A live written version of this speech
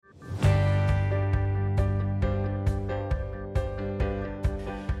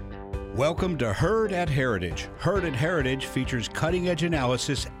Welcome to Heard at Heritage. Heard at Heritage features cutting-edge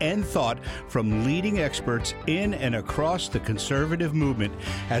analysis and thought from leading experts in and across the conservative movement,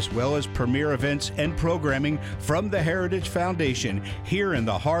 as well as premier events and programming from the Heritage Foundation here in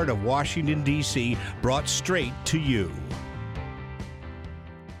the heart of Washington, D.C., brought straight to you.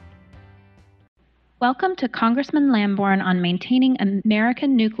 Welcome to Congressman Lamborn on maintaining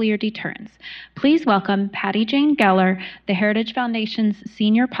American nuclear deterrence. Please welcome Patty Jane Geller, the Heritage Foundation's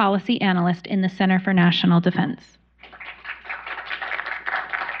Senior Policy Analyst in the Center for National Defense.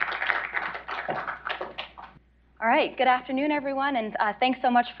 All right, good afternoon, everyone, and thanks so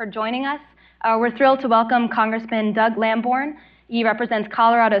much for joining us. We're thrilled to welcome Congressman Doug Lamborn. He represents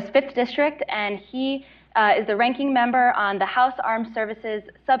Colorado's 5th District, and he is the ranking member on the House Armed Services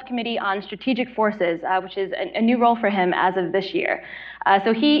Subcommittee on Strategic Forces, which is a new role for him as of this year.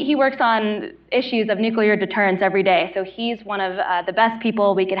 So he works on issues of nuclear deterrence every day. So he's one of the best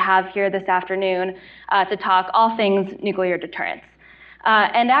people we could have here this afternoon to talk all things nuclear deterrence.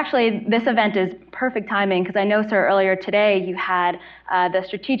 And actually, this event is perfect timing because I know, sir, earlier today you had the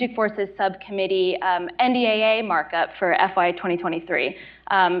Strategic Forces Subcommittee NDAA markup for FY 2023.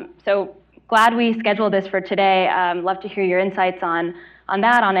 So glad we scheduled this for today. Love to hear your insights on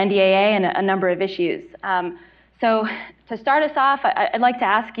that, on NDAA, and a number of issues. So to start us off, I'd like to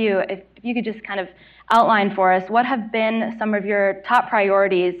ask you if you could just kind of outline for us what have been some of your top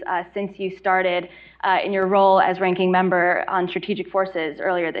priorities since you started in your role as ranking member on Strategic Forces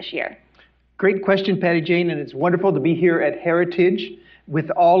earlier this year. Great question, Patty Jane, and it's wonderful to be here at Heritage with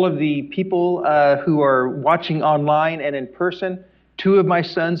all of the people who are watching online and in person. 2 of my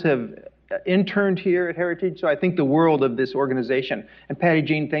sons have interned here at Heritage, so I think the world of this organization. And Patty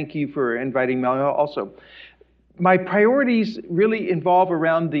Jane, thank you for inviting me also. My priorities really involve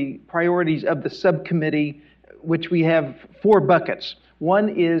around the priorities of the subcommittee, which we have 4 buckets. One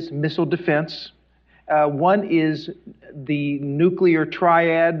is missile defense. One is the nuclear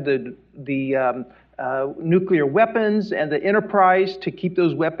triad, the nuclear weapons and the enterprise to keep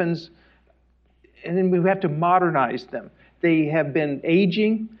those weapons, and then we have to modernize them. They have been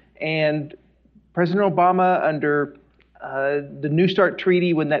aging. And President Obama, under the New START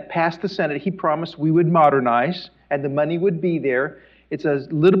Treaty, when that passed the Senate, he promised we would modernize and the money would be there. It's a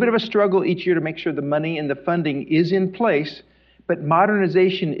little bit of a struggle each year to make sure the money and the funding is in place, but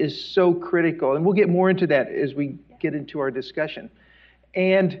modernization is so critical. And we'll get more into that as we get into our discussion.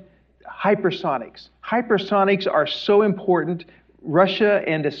 And hypersonics. Hypersonics are so important. Russia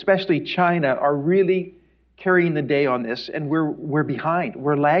and especially China are really carrying the day on this, and we're behind.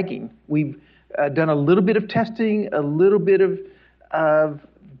 We're lagging. We've done a little bit of testing, a little bit of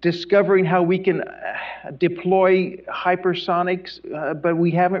discovering how we can deploy hypersonics, but we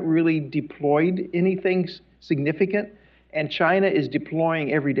haven't really deployed anything significant, and China is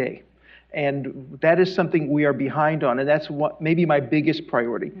deploying every day. And that is something we are behind on, and that's maybe my biggest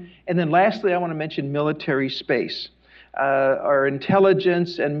priority. And then lastly, I want to mention military space. Our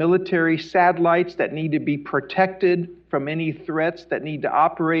intelligence and military satellites that need to be protected from any threats, that need to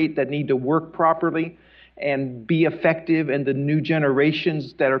operate, that need to work properly and be effective, and the new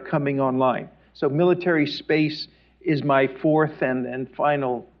generations that are coming online. So military space is my 4th and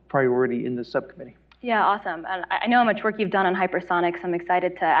final priority in the subcommittee. Yeah, awesome. And I know how much work you've done on hypersonics. I'm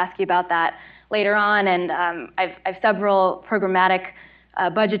excited to ask you about that later on. And I've several programmatic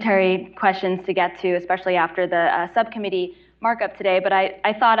budgetary questions to get to, especially after the subcommittee markup today, but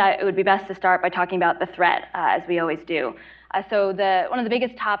I thought it would be best to start by talking about the threat, as we always do. So one of the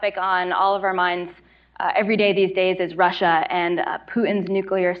biggest topic on all of our minds every day these days is Russia and Putin's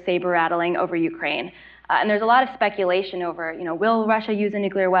nuclear saber-rattling over Ukraine. And there's a lot of speculation over, will Russia use a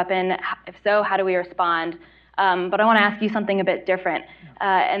nuclear weapon? If so, how do we respond? But I want to ask you something a bit different,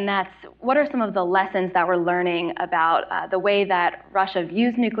 and that's what are some of the lessons that we're learning about the way that Russia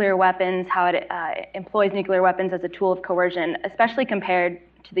views nuclear weapons, how it employs nuclear weapons as a tool of coercion, especially compared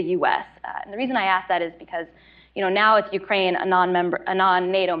to the U.S. And the reason I ask that is because, now it's Ukraine, a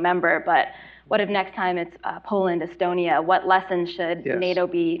non-NATO member, but what if next time it's Poland, Estonia? What lessons should NATO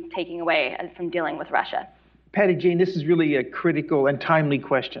be taking away from dealing with Russia? Patty Jane, this is really a critical and timely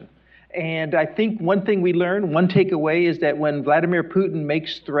question. And I think one thing we learned, one takeaway, is that when Vladimir Putin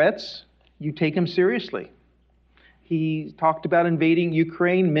makes threats, you take him seriously. He talked about invading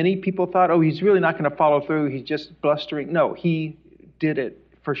Ukraine. Many people thought, oh, he's really not going to follow through. He's just blustering. No, he did it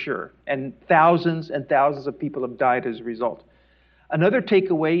for sure. And thousands of people have died as a result. Another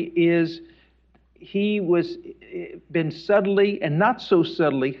takeaway is he was been subtly and not so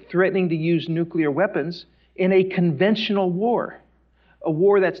subtly threatening to use nuclear weapons in a conventional war. A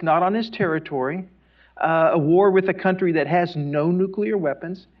war that's not on his territory, a war with a country that has no nuclear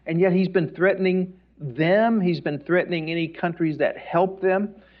weapons, and yet he's been threatening them. He's been threatening any countries that help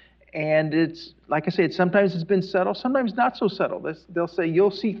them. And it's, like I said, sometimes it's been subtle, sometimes not so subtle. They'll say,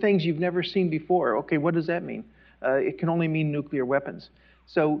 you'll see things you've never seen before. Okay, what does that mean? It can only mean nuclear weapons.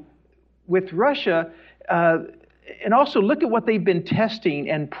 So with Russia, and also look at what they've been testing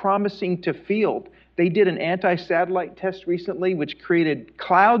and promising to field. They did an anti-satellite test recently, which created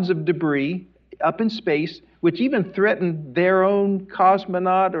clouds of debris up in space, which even threatened their own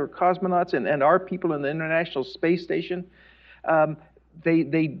cosmonauts and our people in the International Space Station.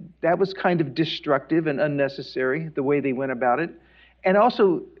 That was kind of destructive and unnecessary, the way they went about it. And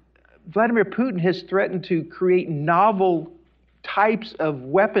also, Vladimir Putin has threatened to create novel types of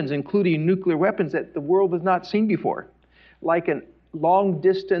weapons, including nuclear weapons, that the world has not seen before, like a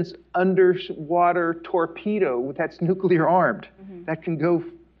long-distance underwater torpedo that's nuclear armed, that can go,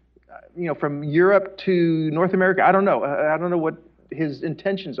 from Europe to North America. I don't know. I don't know what his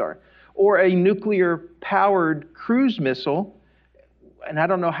intentions are. Or a nuclear-powered cruise missile, and I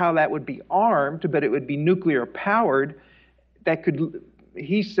don't know how that would be armed, but it would be nuclear-powered, that could,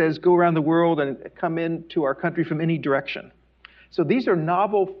 he says, go around the world and come into our country from any direction. So these are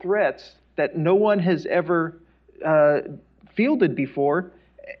novel threats that no one has ever fielded before.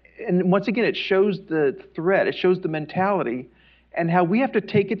 And once again, it shows the threat, it shows the mentality, and how we have to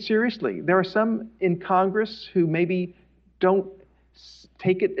take it seriously. There are some in Congress who maybe don't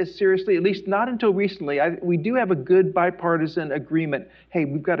take it as seriously, at least not until recently. We do have a good bipartisan agreement. Hey,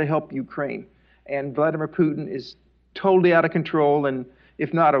 we've got to help Ukraine. And Vladimir Putin is totally out of control, and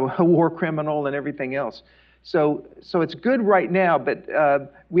if not a war criminal and everything else. So it's good right now, but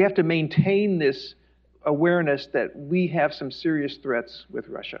we have to maintain this awareness that we have some serious threats with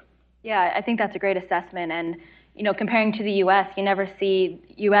Russia. Yeah, I think that's a great assessment. And comparing to the U.S., you never see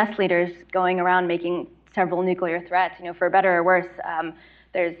U.S. leaders going around making several nuclear threats. For better or worse,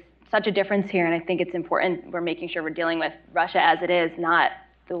 there's such a difference here, and I think it's important we're making sure we're dealing with Russia as it is, not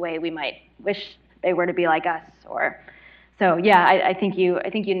the way we might wish they were to be like us. So yeah, I think you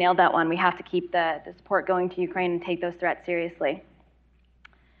nailed that one. We have to keep the support going to Ukraine and take those threats seriously.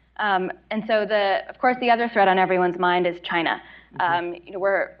 And so of course the other threat on everyone's mind is China.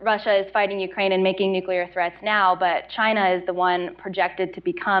 Where Russia is fighting Ukraine and making nuclear threats now, but China is the one projected to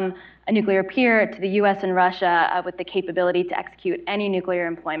become a nuclear peer to the US and Russia with the capability to execute any nuclear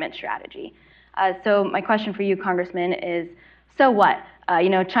employment strategy. So my question for you, Congressman, is so what?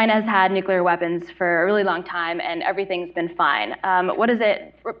 China has had nuclear weapons for a really long time and everything's been fine. What does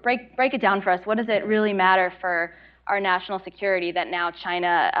it, break it down for us, what does it really matter for our national security that now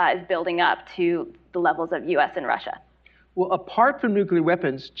China is building up to the levels of US and Russia? Well, apart from nuclear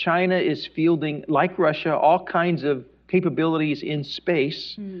weapons, China is fielding, like Russia, all kinds of capabilities in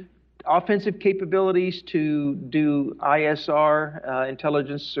space, offensive capabilities to do ISR,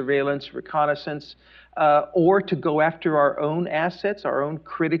 intelligence, surveillance, reconnaissance, or to go after our own assets, our own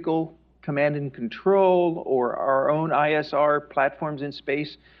critical command and control, or our own ISR platforms in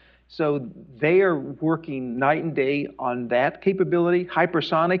space. So they are working night and day on that capability.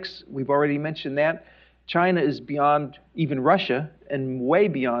 Hypersonics, we've already mentioned that. China is beyond even Russia and way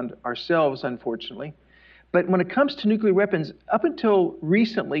beyond ourselves, unfortunately. But when it comes to nuclear weapons, up until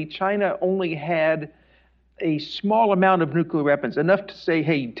recently, China only had a small amount of nuclear weapons, enough to say,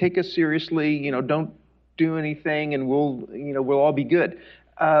 hey, take us seriously, don't do anything and we'll all be good.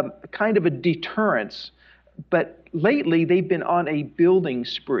 Kind of a deterrence. But lately, they've been on a building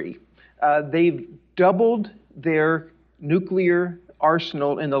spree. They've doubled their nuclear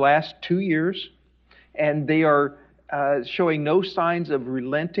arsenal in the last 2 years. And they are showing no signs of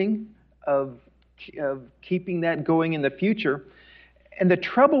relenting, of keeping that going in the future. And the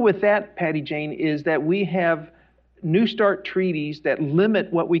trouble with that, Patty Jane, is that we have New START treaties that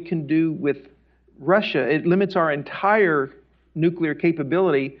limit what we can do with Russia. It limits our entire nuclear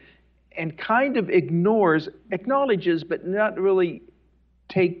capability and kind of acknowledges, but not really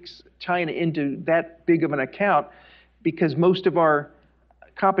takes China into that big of an account, because most of our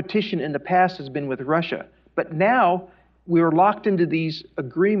competition in the past has been with Russia. But now we're locked into these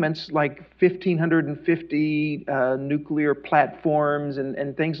agreements like 1,550 nuclear platforms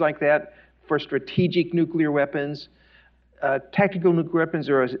and things like that for strategic nuclear weapons. Tactical nuclear weapons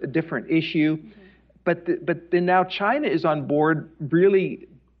are a different issue. But then now China is on board, really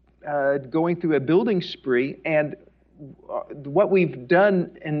going through a building spree. And what we've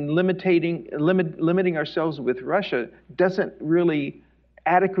done in limiting ourselves with Russia doesn't really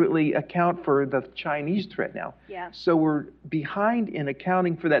adequately account for the Chinese threat now. Yeah. So we're behind in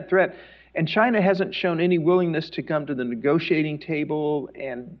accounting for that threat. And China hasn't shown any willingness to come to the negotiating table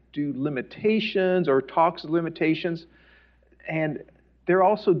and do limitations or talks of limitations. And they're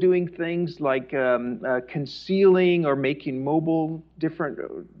also doing things like concealing or making mobile different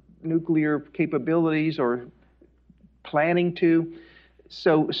nuclear capabilities or planning to.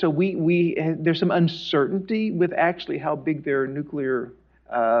 So there's some uncertainty with actually how big their nuclear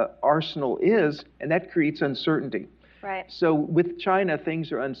arsenal is, and that creates uncertainty. Right. So with China,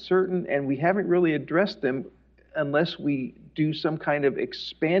 things are uncertain, and we haven't really addressed them unless we do some kind of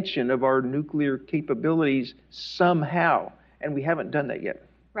expansion of our nuclear capabilities somehow, and we haven't done that yet.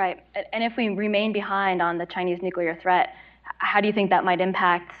 Right. And if we remain behind on the Chinese nuclear threat, how do you think that might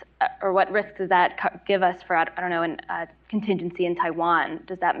impact, or what risks does that give us for, I don't know, a contingency in Taiwan?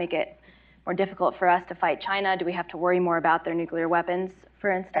 Does that make it more difficult for us to fight China? Do we have to worry more about their nuclear weapons,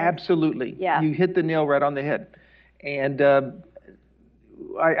 for instance? Absolutely. Yeah. You hit the nail right on the head. And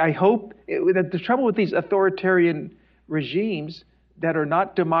I hope that the trouble with these authoritarian regimes that are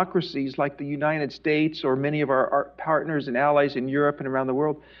not democracies like the United States or many of our partners and allies in Europe and around the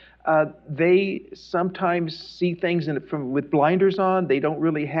world, they sometimes see things with blinders on. They don't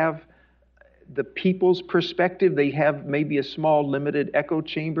really have the people's perspective. They have maybe a small limited echo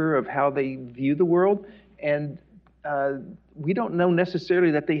chamber of how they view the world. And we don't know necessarily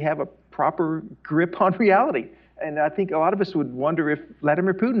that they have a proper grip on reality. And I think a lot of us would wonder if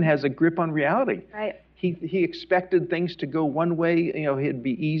Vladimir Putin has a grip on reality. Right. He expected things to go one way. You know, it'd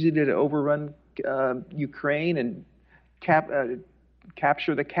be easy to overrun Ukraine and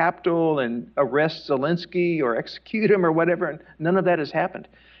capture the capital and arrest Zelensky or execute him or whatever. And none of that has happened.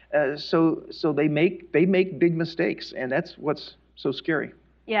 So they make big mistakes, and that's what's so scary.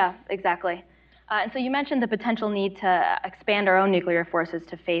 Yeah, exactly. And so you mentioned the potential need to expand our own nuclear forces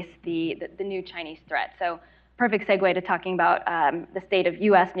to face the new Chinese threat. So perfect segue to talking about the state of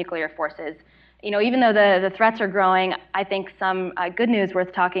U.S. nuclear forces. You know, even though the threats are growing, I think some good news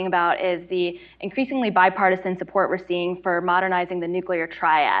worth talking about is the increasingly bipartisan support we're seeing for modernizing the nuclear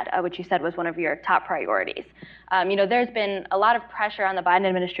triad, which you said was one of your top priorities. You know, there's been a lot of pressure on the Biden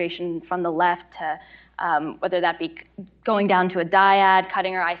administration from the left to whether that be going down to a dyad,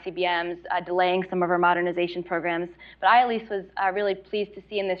 cutting our ICBMs, delaying some of our modernization programs. But I at least was really pleased to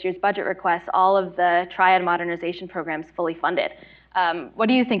see in this year's budget request all of the triad modernization programs fully funded. What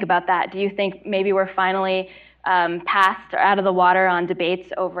do you think about that? Do you think maybe we're finally past or out of the water on debates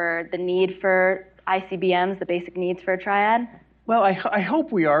over the need for ICBMs, the basic needs for a triad? Well, I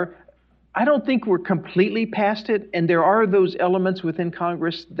hope we are. I don't think we're completely past it, and there are those elements within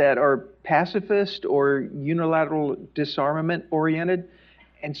Congress that are pacifist or unilateral disarmament oriented,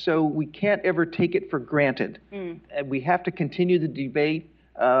 and so we can't ever take it for granted. And we have to continue the debate.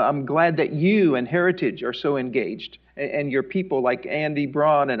 I'm glad that you and Heritage are so engaged, and your people like Andy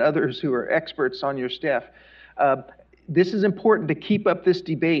Braun and others who are experts on your staff. This is important to keep up this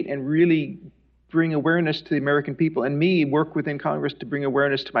debate and really bring awareness to the American people, and me work within Congress to bring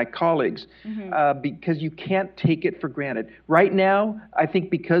awareness to my colleagues, because you can't take it for granted. Right now, I think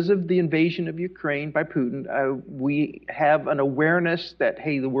because of the invasion of Ukraine by Putin, we have an awareness that,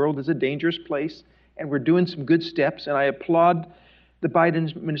 hey, the world is a dangerous place, and we're doing some good steps, and I applaud the Biden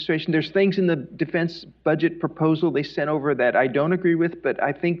administration. There's things in the defense budget proposal they sent over that I don't agree with, but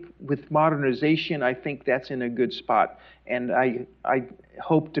I think with modernization, I think that's in a good spot. And I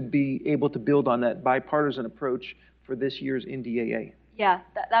hope to be able to build on that bipartisan approach for this year's NDAA. Yeah,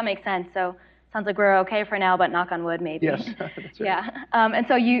 that makes sense. So sounds like we're okay for now, but knock on wood, maybe. Yes, that's right. Yeah, and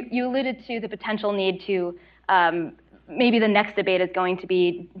so you alluded to the potential need to maybe the next debate is going to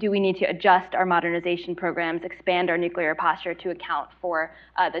be, do we need to adjust our modernization programs, expand our nuclear posture to account for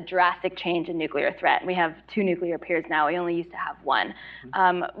the drastic change in nuclear threat? We have 2 nuclear peers now. We only used to have 1.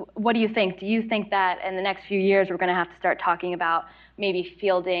 What do you think? Do you think that in the next few years we're going to have to start talking about maybe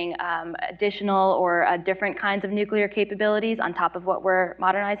fielding additional or different kinds of nuclear capabilities on top of what we're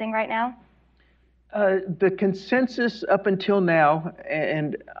modernizing right now? The consensus up until now,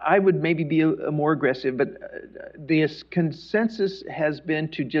 and I would maybe be more aggressive, but the consensus has been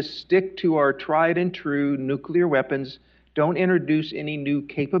to just stick to our tried and true nuclear weapons, don't introduce any new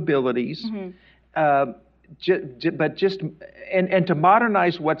capabilities, but to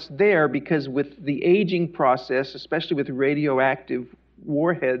modernize what's there, because with the aging process, especially with radioactive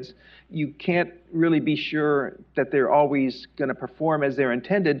warheads, you can't really be sure that they're always going to perform as they're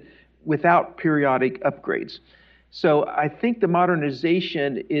intended without periodic upgrades. So I think the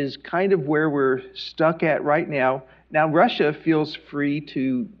modernization is kind of where we're stuck at right now. Now, Russia feels free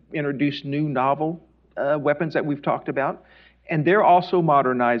to introduce new novel weapons that we've talked about, and they're also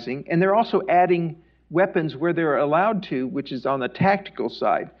modernizing, and they're also adding weapons where they're allowed to, which is on the tactical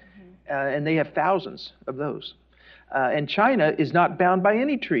side. and they have thousands of those. And China is not bound by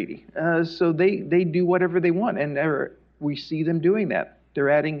any treaty, so they do whatever they want, and we see them doing that. They're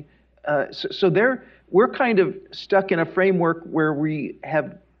adding, we're kind of stuck in a framework where we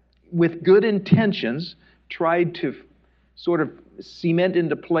have, with good intentions, tried to sort of cement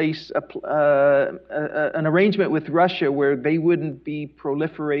into place an arrangement with Russia where they wouldn't be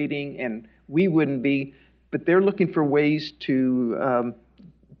proliferating and we wouldn't be, but they're looking for ways to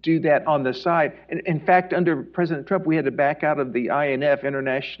do that on the side. And in fact, under President Trump, we had to back out of the INF,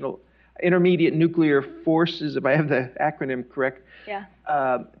 International Intermediate Nuclear Forces, if I have the acronym correct,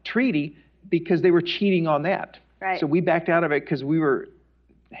 treaty, because they were cheating on that. Right. So we backed out of it because we were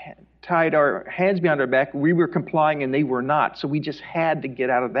tied our hands behind our back. We were complying and they were not. So we just had to get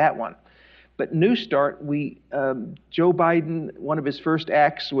out of that one. But New START, Joe Biden, one of his first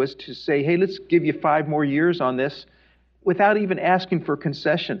acts was to say, hey, let's give you 5 more years on this, without even asking for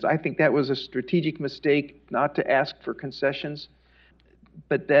concessions. I think that was a strategic mistake not to ask for concessions.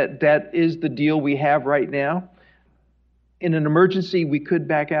 But that is the deal we have right now. In an emergency, we could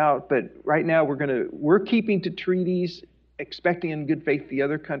back out, but right now we're keeping to treaties, expecting in good faith the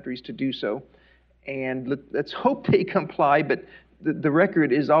other countries to do so. And let's hope they comply, but the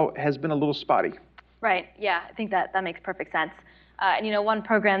record has been a little spotty. Right, yeah, I think that makes perfect sense. And one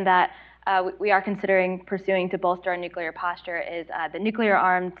program that we are considering pursuing to bolster our nuclear posture is the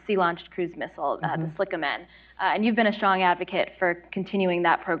nuclear-armed sea-launched cruise missile, the SLICM-N. And you've been a strong advocate for continuing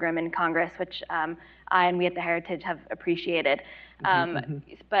that program in Congress, which I and we at the Heritage have appreciated.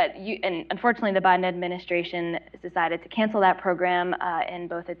 But unfortunately, the Biden administration has decided to cancel that program in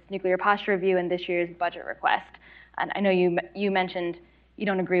both its nuclear posture review and this year's budget request. And I know you mentioned you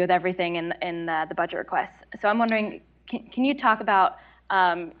don't agree with everything in the budget request. So I'm wondering, can you talk about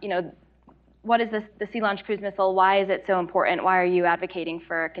what is the sea-launched cruise missile? Why is it so important? Why are you advocating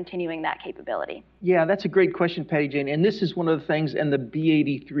for continuing that capability? Yeah, that's a great question, Patty Jane. And this is one of the things, and the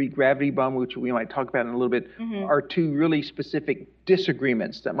B-83 gravity bomb, which we might talk about in a little bit, are 2 really specific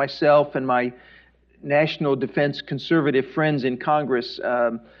disagreements that myself and my national defense conservative friends in Congress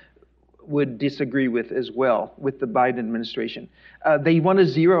would disagree with as well, with the Biden administration. They want to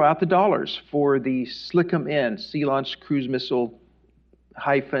zero out the dollars for the SLICM-N, Sea-Launched Cruise Missile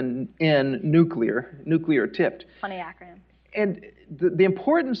 -N nuclear tipped. Funny acronym. And the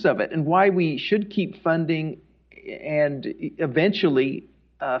importance of it and why we should keep funding and eventually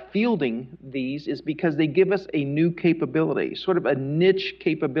fielding these is because they give us a new capability, sort of a niche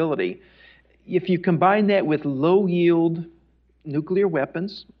capability. If you combine that with low yield nuclear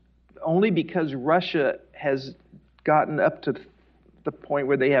weapons, only because Russia has gotten up to the point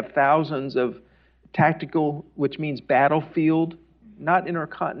where they have thousands of tactical, which means battlefield, not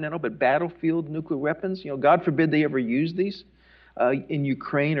intercontinental, but battlefield nuclear weapons. God forbid they ever use these in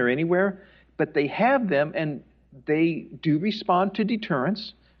Ukraine or anywhere, but they have them and they do respond to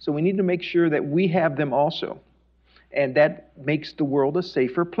deterrence. So we need to make sure that we have them also. And that makes the world a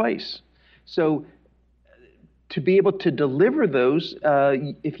safer place. So to be able to deliver those,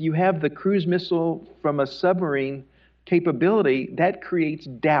 if you have the cruise missile from a submarine capability, that creates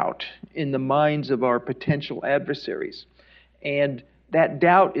doubt in the minds of our potential adversaries. And that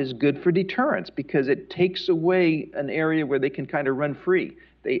doubt is good for deterrence because it takes away an area where they can kind of run free.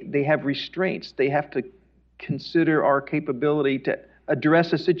 They have restraints. They have to consider our capability to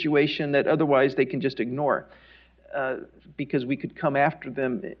address a situation that otherwise they can just ignore because we could come after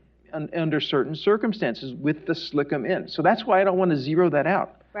them under certain circumstances with the SLICM-N. So that's why I don't want to zero that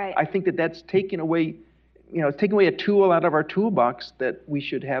out. Right. I think that's taking away, taking away a tool out of our toolbox that we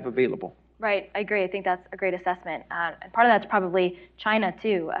should have available. Right, I agree. I think that's a great assessment. And part of that's probably China,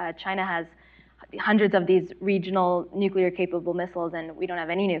 too. China has hundreds of these regional nuclear-capable missiles, and we don't have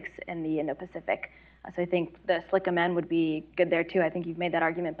any nukes in the Indo-Pacific. So I think the SLICM-N would be good there, too. I think you've made that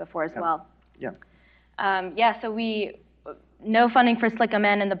argument before as well. Yeah. So no funding for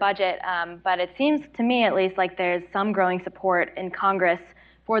SLICM-N in the budget, but it seems to me, at least, like there's some growing support in Congress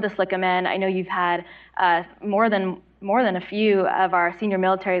for the SLICM-N. I know you've had more than a few of our senior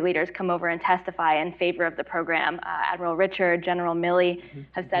military leaders come over and testify in favor of the program. Admiral Richard, General Milley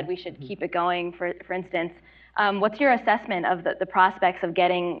have said we should keep it going, for instance. What's your assessment of the prospects of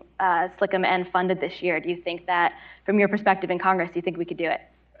getting SLICM-N funded this year? Do you think that, from your perspective in Congress, do you think we could do it?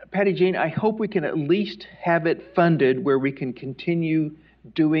 Patty Jane, I hope we can at least have it funded where we can continue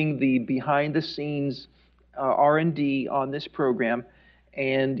doing the behind-the-scenes R&D on this program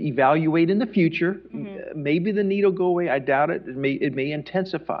and evaluate in the future. Maybe the need will go away. I doubt it. It may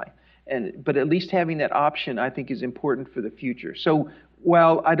intensify. But at least having that option, I think, is important for the future. So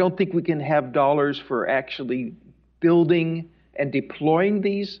while I don't think we can have dollars for actually building and deploying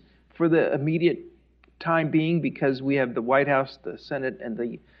these for the immediate time being because we have the White House, the Senate, and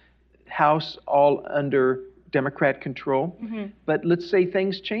the House all under Democrat control. But let's say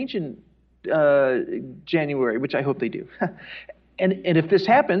things change in January, which I hope they do. And if this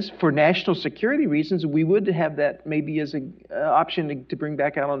happens for national security reasons, we would have that maybe as an option to bring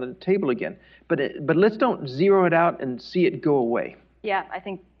back out on the table again. But let's don't zero it out and see it go away. Yeah, I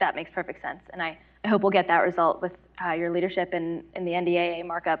think that makes perfect sense. And I hope we'll get that result with your leadership in the NDAA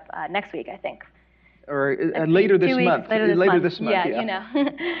markup next week, I think. Or later this month. Later this month, yeah. You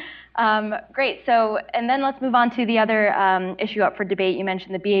know. Great. So, and then let's move on to the other issue up for debate. You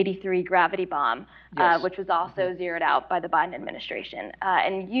mentioned the B-83 gravity bomb, Yes. which was also zeroed out by the Biden administration.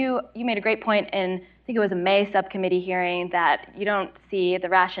 And you made a great point in, I think it was a May subcommittee hearing, that you don't see the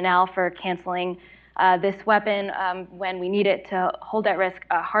rationale for canceling this weapon when we need it to hold at risk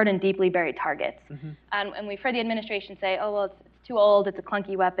hard and deeply buried targets. And we've heard the administration say, oh, well, it's too old, it's a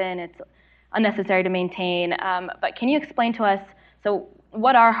clunky weapon, it's unnecessary to maintain. But can you explain to us, so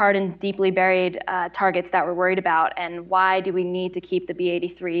what are hard and deeply buried targets that we're worried about, and why do we need to keep the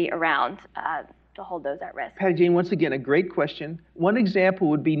B-83 around to hold those at risk? Patty Jane, once again, a great question. One example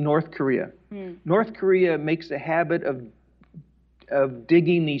would be North Korea. North Korea makes a habit of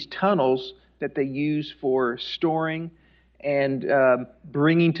digging these tunnels that they use for storing and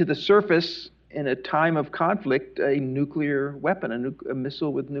bringing to the surface in a time of conflict a nuclear weapon, a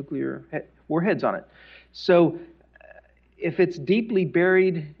missile with nuclear warheads on it. So if it's deeply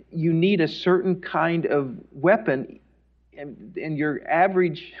buried, you need a certain kind of weapon, and your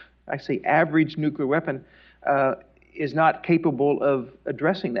average, I say average nuclear weapon, is not capable of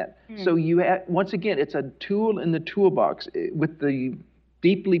addressing that. So once again, it's a tool in the toolbox with the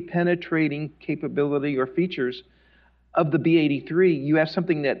deeply penetrating capability or features of the B-83. You have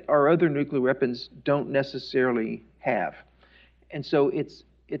something that our other nuclear weapons don't necessarily have. And so it's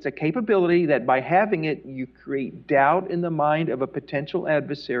a capability that by having it, you create doubt in the mind of a potential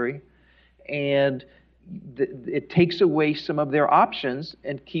adversary, and it takes away some of their options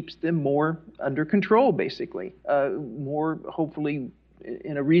and keeps them more under control, basically, more hopefully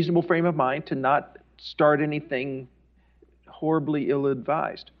in a reasonable frame of mind to not start anything horribly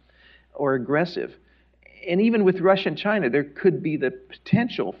ill-advised or aggressive. And even with Russia and China, there could be the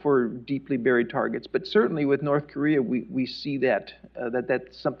potential for deeply buried targets. But certainly with North Korea, we see that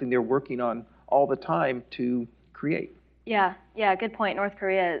that's something they're working on all the time to create. Yeah, good point. North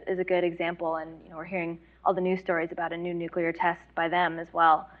Korea is a good example, and we're hearing all the news stories about a new nuclear test by them as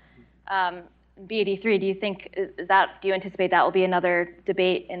well. B-83, do you anticipate that will be another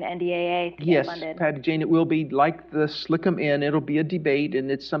debate in NDAA to get funded? Yes, Patty Jane, it will be like the Slickum in. It'll be a debate, and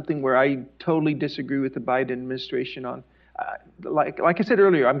it's something where I totally disagree with the Biden administration on. Like I said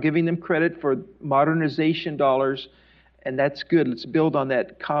earlier, I'm giving them credit for modernization dollars, and that's good. Let's build on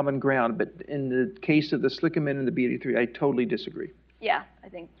that common ground. But in the case of the Slickum in and the B-83, I totally disagree. Yeah, I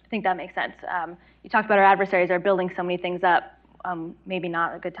think that makes sense. You talked about our adversaries are building so many things up. Maybe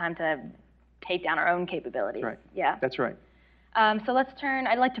not a good time to take down our own capabilities. Right. Yeah. That's right. So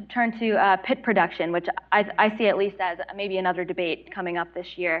I'd like to turn to pit production, which I see at least as maybe another debate coming up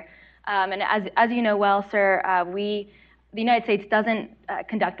this year. And as you know well, sir, the United States doesn't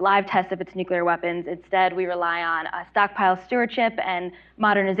conduct live tests of its nuclear weapons. Instead, we rely on stockpile stewardship and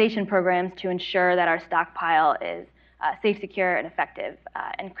modernization programs to ensure that our stockpile is safe, secure, and effective.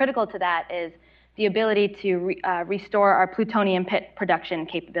 And critical to that is the ability to restore our plutonium pit production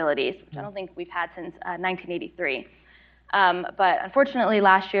capabilities, which I don't think we've had since 1983. But unfortunately,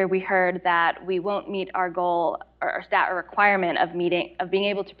 last year we heard that we won't meet our goal or requirement of being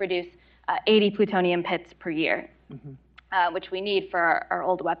able to produce 80 plutonium pits per year, which we need for our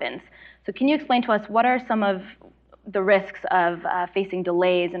old weapons. So can you explain to us what are some of the risks of facing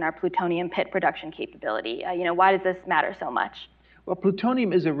delays in our plutonium pit production capability? Why does this matter so much? Well,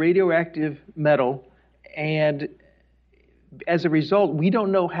 plutonium is a radioactive metal, and as a result, we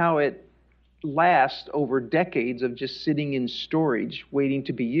don't know how it lasts over decades of just sitting in storage waiting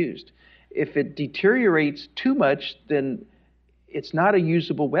to be used. If it deteriorates too much, then it's not a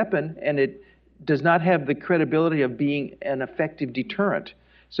usable weapon, and it does not have the credibility of being an effective deterrent.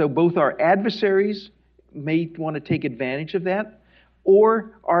 So both our adversaries may want to take advantage of that,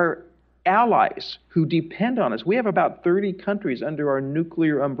 or our allies who depend on us. We have about 30 countries under our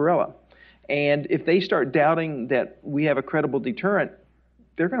nuclear umbrella. And if they start doubting that we have a credible deterrent,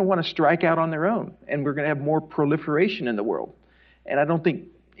 they're going to want to strike out on their own. And we're going to have more proliferation in the world. And I don't think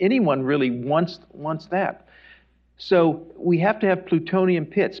anyone really wants that. So we have to have plutonium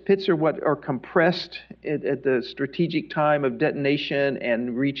pits. Pits are what are compressed at the strategic time of detonation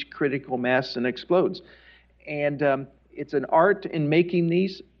and reach critical mass and explodes. And it's an art in making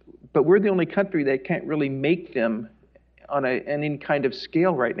these. but we're the only country that can't really make them on any kind of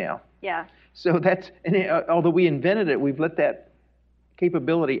scale right now. Yeah. So although we invented it, we've let that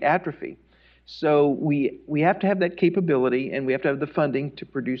capability atrophy. So we have to have that capability, and we have to have the funding to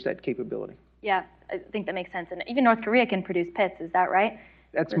produce that capabiliity. Yeah, I think that makes sense. And even North Korea can produce pits, is that right?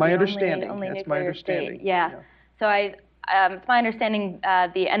 That's my understanding. Only That's my understanding. State. Yeah. So it's my understanding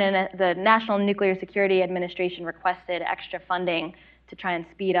the National Nuclear Security Administration requested extra funding to try and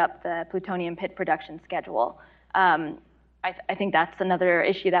speed up the plutonium pit production schedule. I think that's another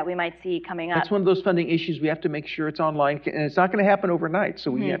issue that we might see coming up. That's one of those funding issues. We have to make sure it's online, and it's not going to happen overnight.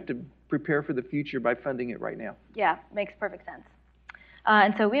 So we have to prepare for the future by funding it right now. Yeah, makes perfect sense.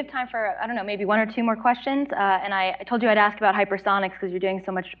 And so we have time for, I don't know, maybe one or two more questions. And I told you I'd ask about hypersonics because you're doing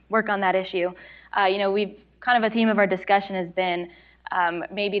so much work on that issue. We've kind of a theme of our discussion has been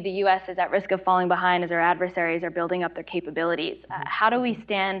maybe the U.S. is at risk of falling behind as our adversaries are building up their capabilities. How do we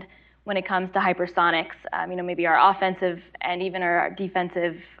stand when it comes to hypersonics, maybe our offensive and even our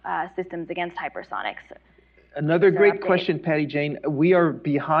defensive systems against hypersonics? Another great question, Patty Jane. We are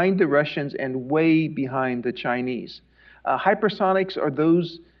behind the Russians and way behind the Chinese. Hypersonics are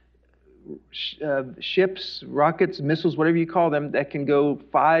those ships, rockets, missiles, whatever you call them, that can go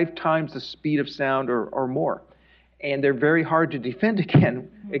 5 times the speed of sound or more. And they're very hard to defend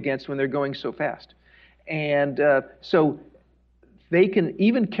against when they're going so fast. And so they can,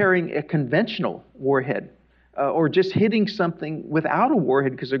 even carrying a conventional warhead or just hitting something without a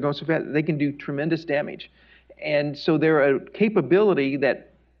warhead because they're going so fast, they can do tremendous damage. And so they're a capability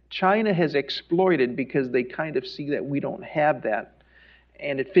that China has exploited because they kind of see that we don't have that,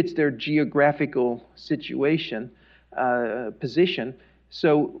 and it fits their geographical situation, position.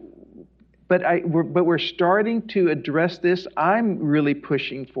 So, but we're starting to address this. I'm really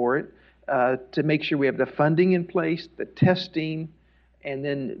pushing for it to make sure we have the funding in place, the testing, and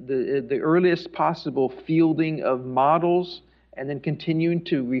then the earliest possible fielding of models, and then continuing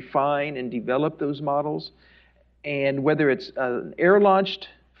to refine and develop those models. And whether it's air-launched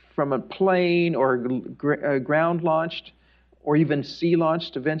from a plane or ground-launched or even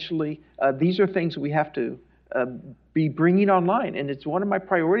sea-launched eventually, these are things we have to be bringing online. And it's one of my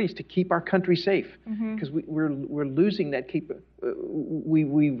priorities to keep our country safe because we're losing that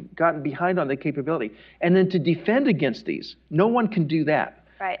we've gotten behind on the capability. And then to defend against these, no one can do that.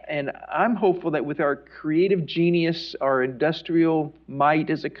 Right. And I'm hopeful that with our creative genius, our industrial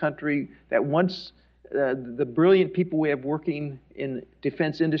might as a country, that once the brilliant people we have working in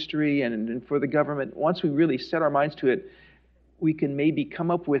defense industry and for the government, once we really set our minds to it, we can maybe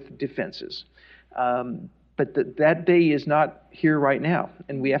come up with defenses. But that day is not here right now,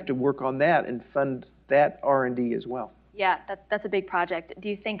 and we have to work on that and fund that R&D as well. Yeah, that's a big project. Do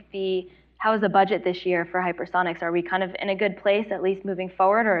you think how is the budget this year for hypersonics? Are we kind of in a good place, at least moving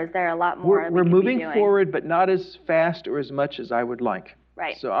forward, or is there a lot more we're moving forward, but not as fast or as much as I would like.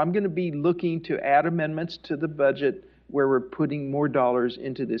 Right. So I'm going to be looking to add amendments to the budget where we're putting more dollars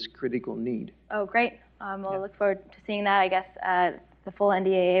into this critical need. Oh, great. We'll look forward to seeing that, I guess, the full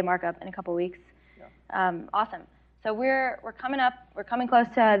NDAA markup in a couple weeks. Yeah. Awesome. So we're coming close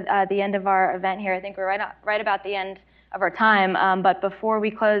to the end of our event here. I think we're right about the end of our time. But before we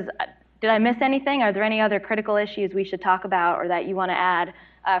close, did I miss anything? Are there any other critical issues we should talk about or that you want to add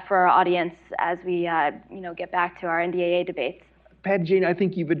for our audience as we get back to our NDAA debates? Pat Jane, I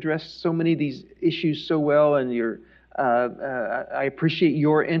think you've addressed so many of these issues so well, and I appreciate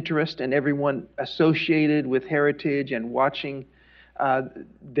your interest and everyone associated with Heritage and watching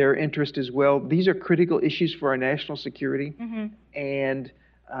their interest as well. These are critical issues for our national security, and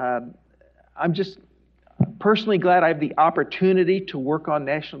I'm just personally glad I have the opportunity to work on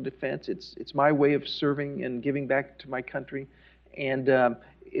national defense. It's my way of serving and giving back to my country, and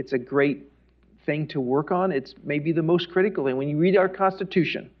it's a great thing to work on. It's maybe the most critical. And when you read our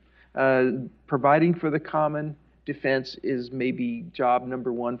Constitution, providing for the common defense is maybe job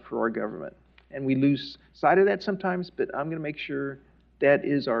number 1 for our government. And we lose sight of that sometimes, but I'm going to make sure that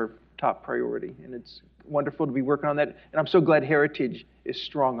is our top priority. And it's wonderful to be working on that. And I'm so glad Heritage is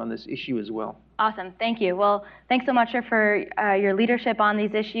strong on this issue as well. Awesome. Thank you. Well, thanks so much for your leadership on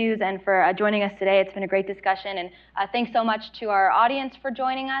these issues and for joining us today. It's been a great discussion. And thanks so much to our audience for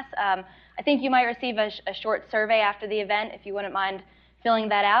joining us. I think you might receive a short survey after the event if you wouldn't mind filling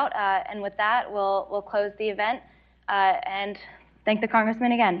that out. And with that, we'll close the event and thank the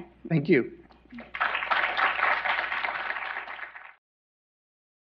Congressman again. Thank you.